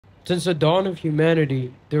Since the dawn of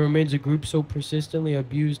humanity, there remains a group so persistently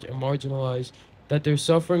abused and marginalized that their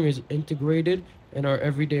suffering is integrated in our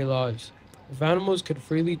everyday lives. If animals could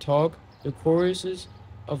freely talk, the choruses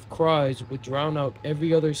of cries would drown out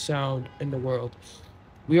every other sound in the world.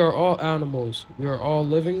 We are all animals. We are all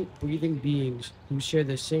living, breathing beings who share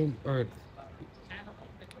the same earth.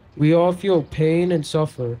 We all feel pain and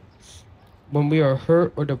suffer when we are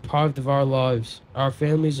hurt or deprived of our lives, our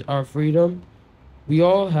families, our freedom. We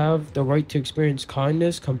all have the right to experience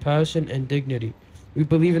kindness, compassion, and dignity. We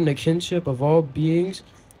believe in the kinship of all beings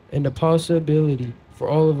and the possibility for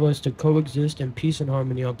all of us to coexist in peace and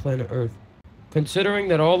harmony on planet Earth. Considering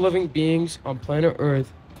that all living beings on planet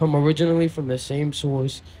Earth come originally from the same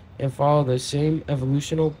source and follow the same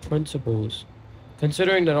evolutional principles.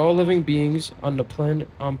 Considering that all living beings on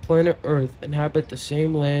planet Earth inhabit the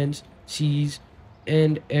same lands, seas,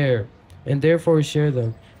 and air, and therefore share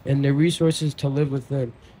them and the resources to live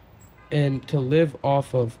within and to live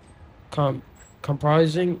off of, com-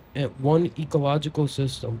 comprising one ecological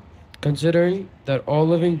system. Considering that all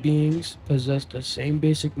living beings possess the same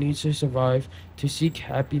basic needs to survive, to seek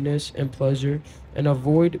happiness and pleasure, and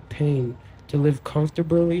avoid pain, to live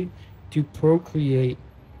comfortably, to procreate,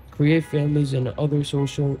 create families and other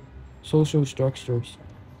social structures.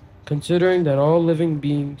 Considering that all living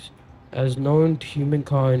beings, as known to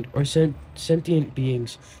humankind, are sentient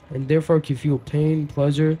beings and therefore can feel pain,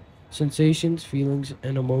 pleasure, sensations, feelings,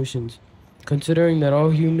 and emotions. Considering that all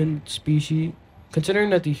human species, considering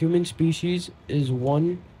that the human species is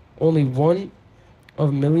only one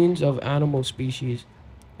of millions of animal species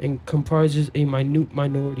and comprises a minute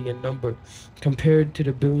minority in number compared to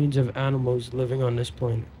the billions of animals living on this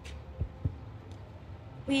planet.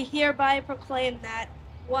 We hereby proclaim that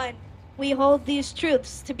 1. We hold these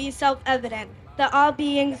truths to be self evident that all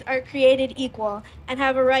beings are created equal and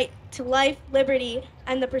have a right to life, liberty,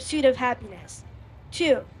 and the pursuit of happiness.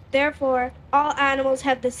 2. Therefore, all animals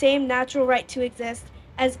have the same natural right to exist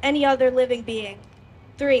as any other living being.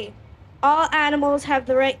 3. All animals have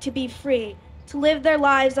the right to be free, to live their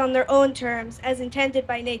lives on their own terms as intended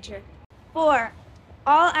by nature. 4.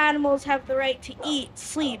 All animals have the right to eat,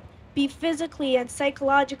 sleep, be physically and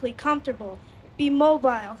psychologically comfortable, be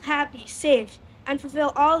mobile, happy, safe, and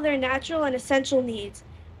fulfill all their natural and essential needs.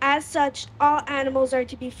 As such, all animals are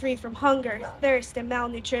to be free from hunger, thirst, and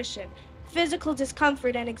malnutrition, physical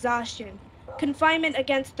discomfort and exhaustion, confinement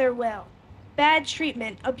against their will, bad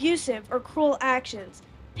treatment, abusive or cruel actions,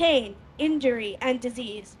 pain, injury, and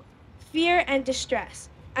disease, fear and distress,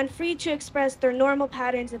 and free to express their normal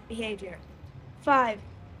patterns of behavior. 5.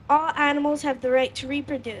 All animals have the right to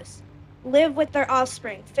reproduce, live with their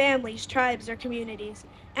offspring, families, tribes, or communities,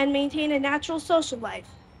 and maintain a natural social life.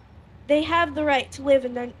 They have the right to live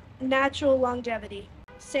in their natural longevity.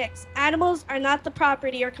 6. Animals are not the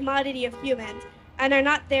property or commodity of humans and are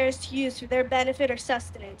not theirs to use for their benefit or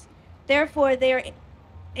sustenance. Therefore, they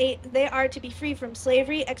are to be free from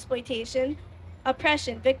slavery, exploitation,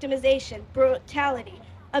 oppression, victimization, brutality,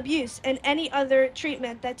 abuse, and any other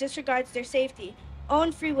treatment that disregards their safety,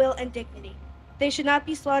 own free will, and dignity. They should not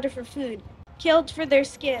be slaughtered for food, killed for their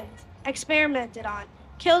skins, experimented on,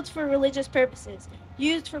 killed for religious purposes,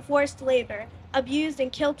 used for forced labor, abused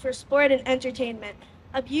and killed for sport and entertainment,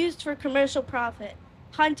 abused for commercial profit,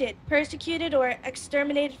 hunted, persecuted, or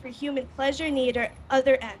exterminated for human pleasure, need, or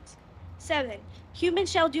other ends. 7.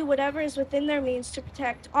 Humans shall do whatever is within their means to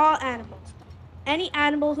protect all animals. Any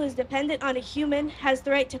animal who is dependent on a human has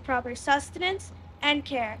the right to proper sustenance and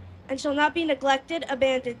care and shall not be neglected,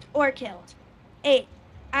 abandoned, or killed. 8.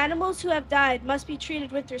 Animals who have died must be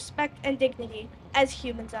treated with respect and dignity as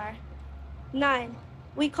humans are. 9.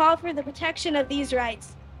 We call for the protection of these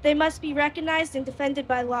rights. They must be recognized and defended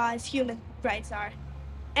by law as human rights are.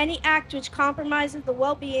 Any act which compromises the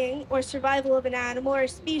well-being or survival of an animal or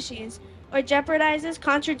species, or jeopardizes,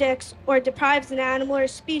 contradicts, or deprives an animal or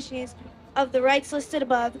species of the rights listed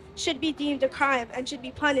above, should be deemed a crime and should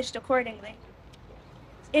be punished accordingly.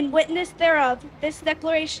 In witness thereof, this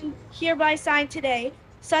declaration hereby signed today,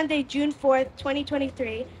 Sunday, June 4th,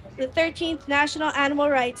 2023, the 13th National Animal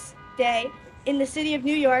Rights Day in the city of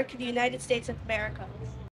New York, the United States of America.